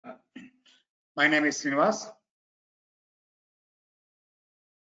My name is Srinivas.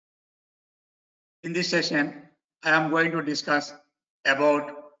 In this session, I am going to discuss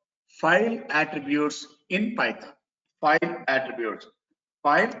about file attributes in Python. File attributes.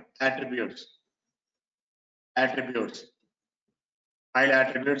 File attributes. File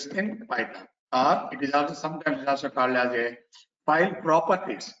attributes in Python. Or it is also sometimes also called as a file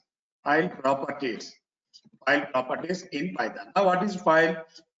properties. File properties. File properties in Python. Now, what is file?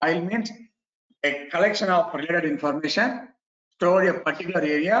 File means a collection of related information stored in a particular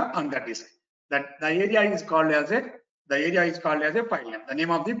area on the disk. That the area is called as a file name, the name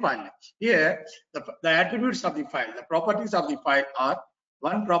of the file name. Here, the attributes of the file, the properties of the file are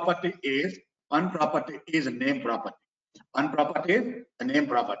one property is name property. One property is the name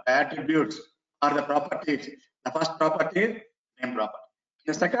property. The attributes are the properties. The first property is name property.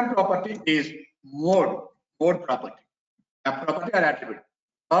 The second property is mode property. A property or attribute.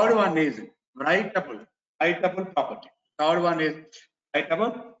 Third one is writable property. Third one is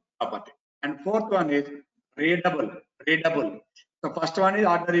writable property. And fourth one is readable. So first one is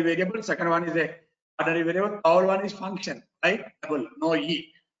ordinary variable, second one is a ordinary variable, third one is function, writable, no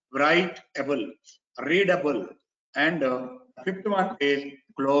E, writable, readable, and fifth one is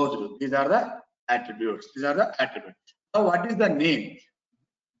closed. These are the attributes. Now what is the name?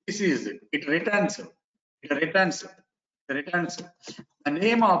 It returns the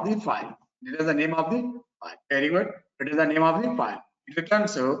name of the file. It is the name of the file. Very good. It is the name of the file. It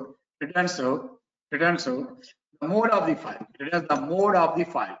returns the mode of the file. It is the mode of the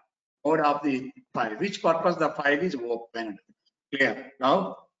file. Which purpose the file is opened. Clear.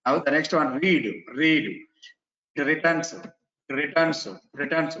 Now the next one, read. It returns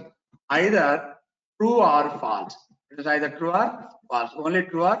either true or false. It is either true or false. Only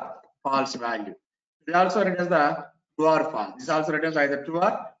true or false value. It also returns the true or false. This also returns either true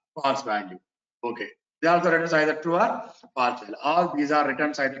or false value. Okay. It also returns either true or false value. All these are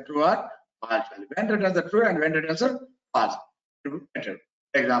returns either true or false value. When returns the true and when returns the false. For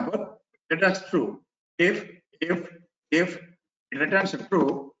example, returns true. If it returns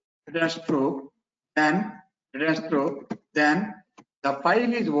true, then the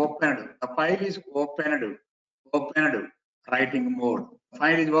file is opened. Writing mode.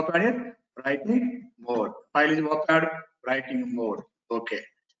 File is opened writing mode. Okay.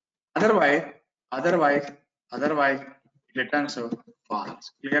 Otherwise it returns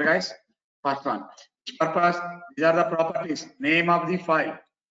false. Clear, guys? First one. Which purpose? These are the properties. Name of the file,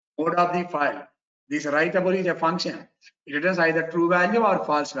 mode of the file. This writable is a function. It returns either true value or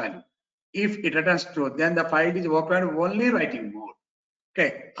false value. If it returns true, then the file is opened only writing mode.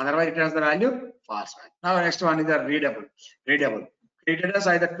 Okay. Otherwise, it returns the value false value. Now, next one is the readable. It returns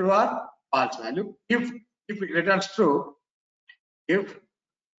either true or false value. If it returns true, if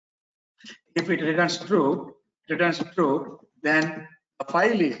it returns true, then the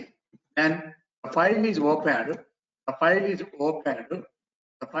file is opened.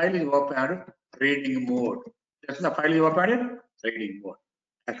 Reading mode. That's the file is opened in reading mode.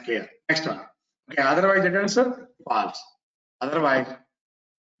 That's clear. Next one. Okay. Otherwise, it returns false. Otherwise,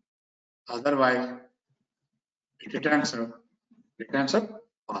 it returns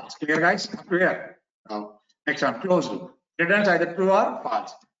false. Clear, guys? Clear. Now, next one. Closed. It returns either true or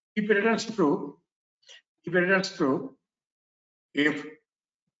false. If it returns true, the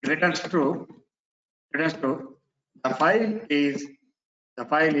file is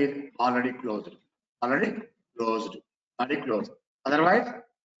already closed. Otherwise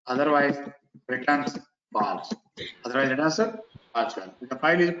returns false. False value. If the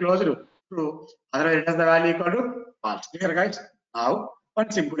file is closed, true. Otherwise, it has the value equal to false. Clear, guys? Now,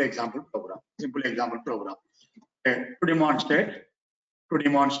 one simple example program. Okay. To demonstrate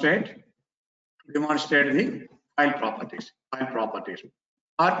the file properties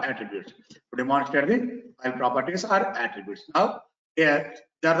or attributes. To demonstrate the file properties or attributes. Now, here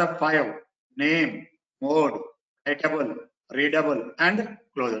there are the 5: name, mode, writable, readable, and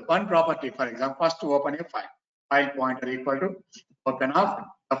closure. One property, for example, first to open a file pointer equal to open of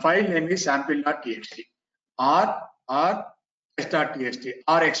the file name is sample.txt or s.txt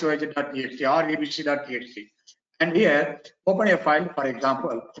or xyz.txt or abc.txt. And here open a file, for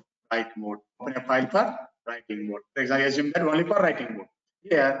example, write mode. Open a file for writing mode. For example, I assume that only for writing mode.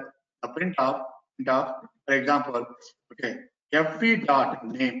 Here the print of, for example, okay,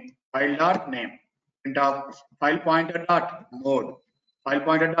 fp.name, file.name, print of file pointer dot mode, and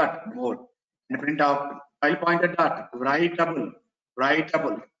print of file pointer dot writable,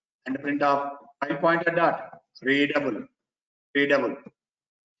 and print of file pointer dot readable,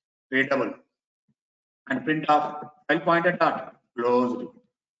 and print of file pointer dot closed.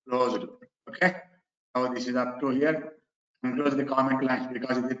 Okay. Now this is up to here. And close the comment lines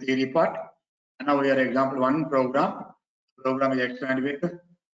because it's the theory part. And now here example one program. Program is explained with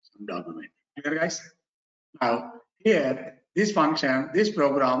some document. Clear, guys? Now here this function, this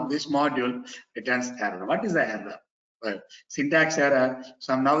program, this module returns error. What is the error? Well, syntax error.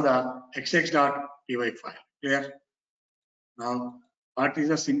 So now the xx.py file. Clear? Now what is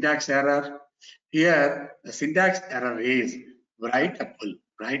the syntax error? Here the syntax error is writable.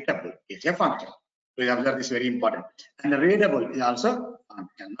 Writable is a function. Please observe this, very important. And the readable is also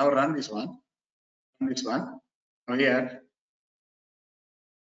function. Now run this one. Run this one. Now here,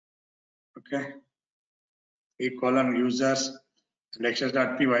 okay. Colon users and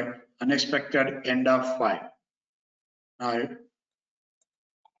xs.py unexpected end of file. Now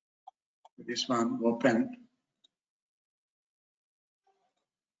this one open.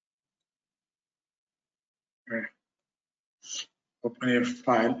 Okay. Open a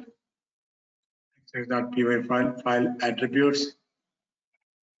file. xs.py file attributes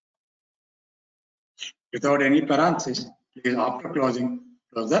without any parentheses. Please after closing,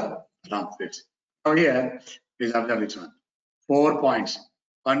 close the parentheses. Now here, please observe this one. 4 points.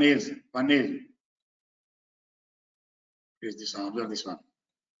 One is this one. Observe this one.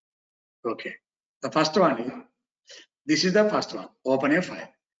 Okay. The first one is, this is the first one. Open a file.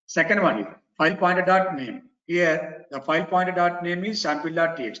 Second one is file pointer.name. Here the file pointer.name is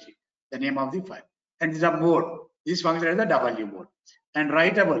sample.txt, the name of the file. And this is a mode. This function is the W mode. And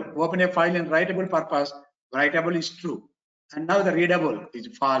writable, open a file in writable purpose. Writable is true. And now the readable is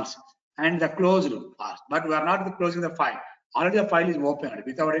false. And the closed false. But we are not closing the file. Already the file is opened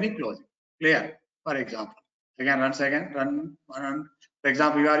without any closing. Clear? For example. Again, run. For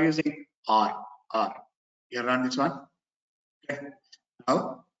example, you are using R. You run this one. Okay.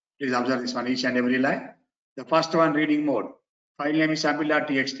 Now, please observe this one, each and every line. The first one, reading mode. File name is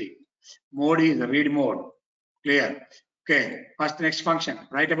sample.txt. Mode is read mode. Clear? Okay. First, next function,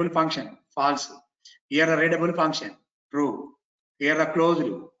 writable function, false. Here the readable function, true. Here the closed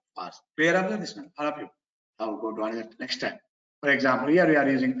loop, false. Clear? Observe this one, all of you. Now go to another next time. For example, here we are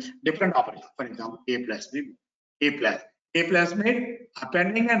using different operators. For example, A plus made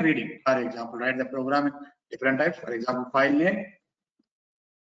appending and reading. For example, write the program in different types. For example, file name.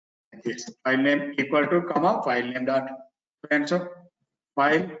 Yes, file name equal to comma file name dot. And so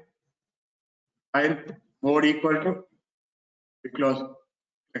file mode equal to close.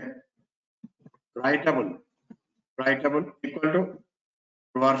 Okay. Writable equal to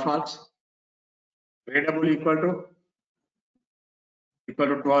true or false. Readable equal to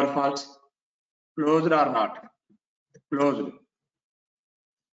true or false. Closed or not. Closed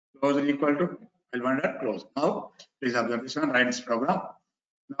equal to L1 close. Now please observe this one, write this program.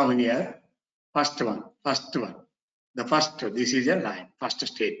 Now here, first one. This is a line, first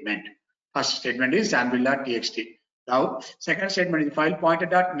statement. First statement is sample.txt. Now second statement is file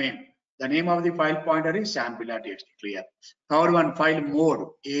pointer.name. The name of the file pointer is sample.txt. Clear. Third one, file mode,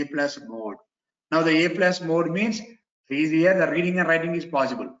 A plus mode. Now the A plus mode means here the reading and writing is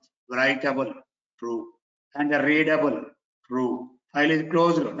possible. Writable, true. And the readable, true. File is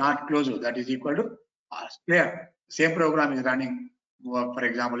closed, not closed. That is equal to false. Clear. Same program is running. For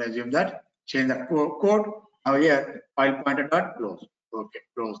example, assume that change the code. Now here file pointer dot close. Okay,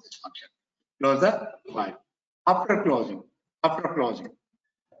 close this function. Close the file. After closing,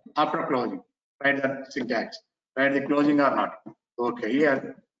 write the syntax. Write the closing or not. Okay,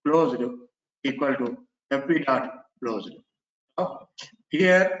 here closed equal to fp.closed.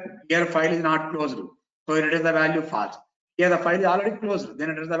 Here file is not closed, so it is the value false. Here the file is already closed,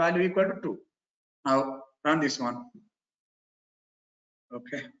 then it is the value equal to 2. Now run this one.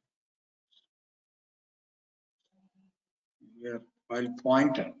 Okay. Here file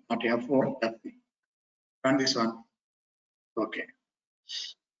pointer, not F4, FP. Run this one. Okay.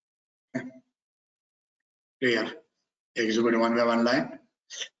 Clear. Execute one by one line.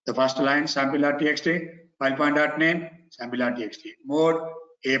 The first line sample.txt, file point.name, sample.txt. Mode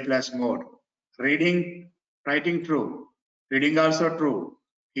A plus mode. Reading, writing true. Reading also true.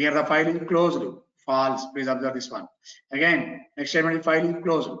 Here the file is closed. False. Please observe this one. Again, next statement file is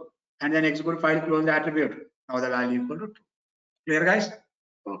closed. And then execute file closed attribute. Now the value equal to 2. Clear, guys?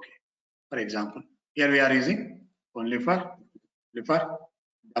 Okay. For example, here we are using only for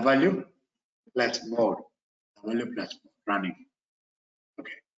W plus mode. W plus mode running.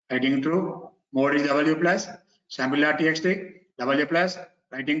 Okay. Writing true. Mode is W plus. Sample.txt. W plus.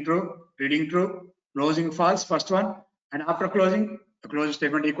 Writing true. Reading true. Closing false. First one. And after closing, the closing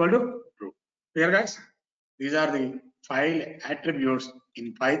statement equal to true. Clear, guys? These are the file attributes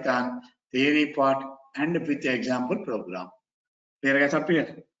in Python theory part and with the example program. Clear, guys? Up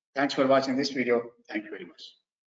here. Thanks for watching this video. Thank you very much.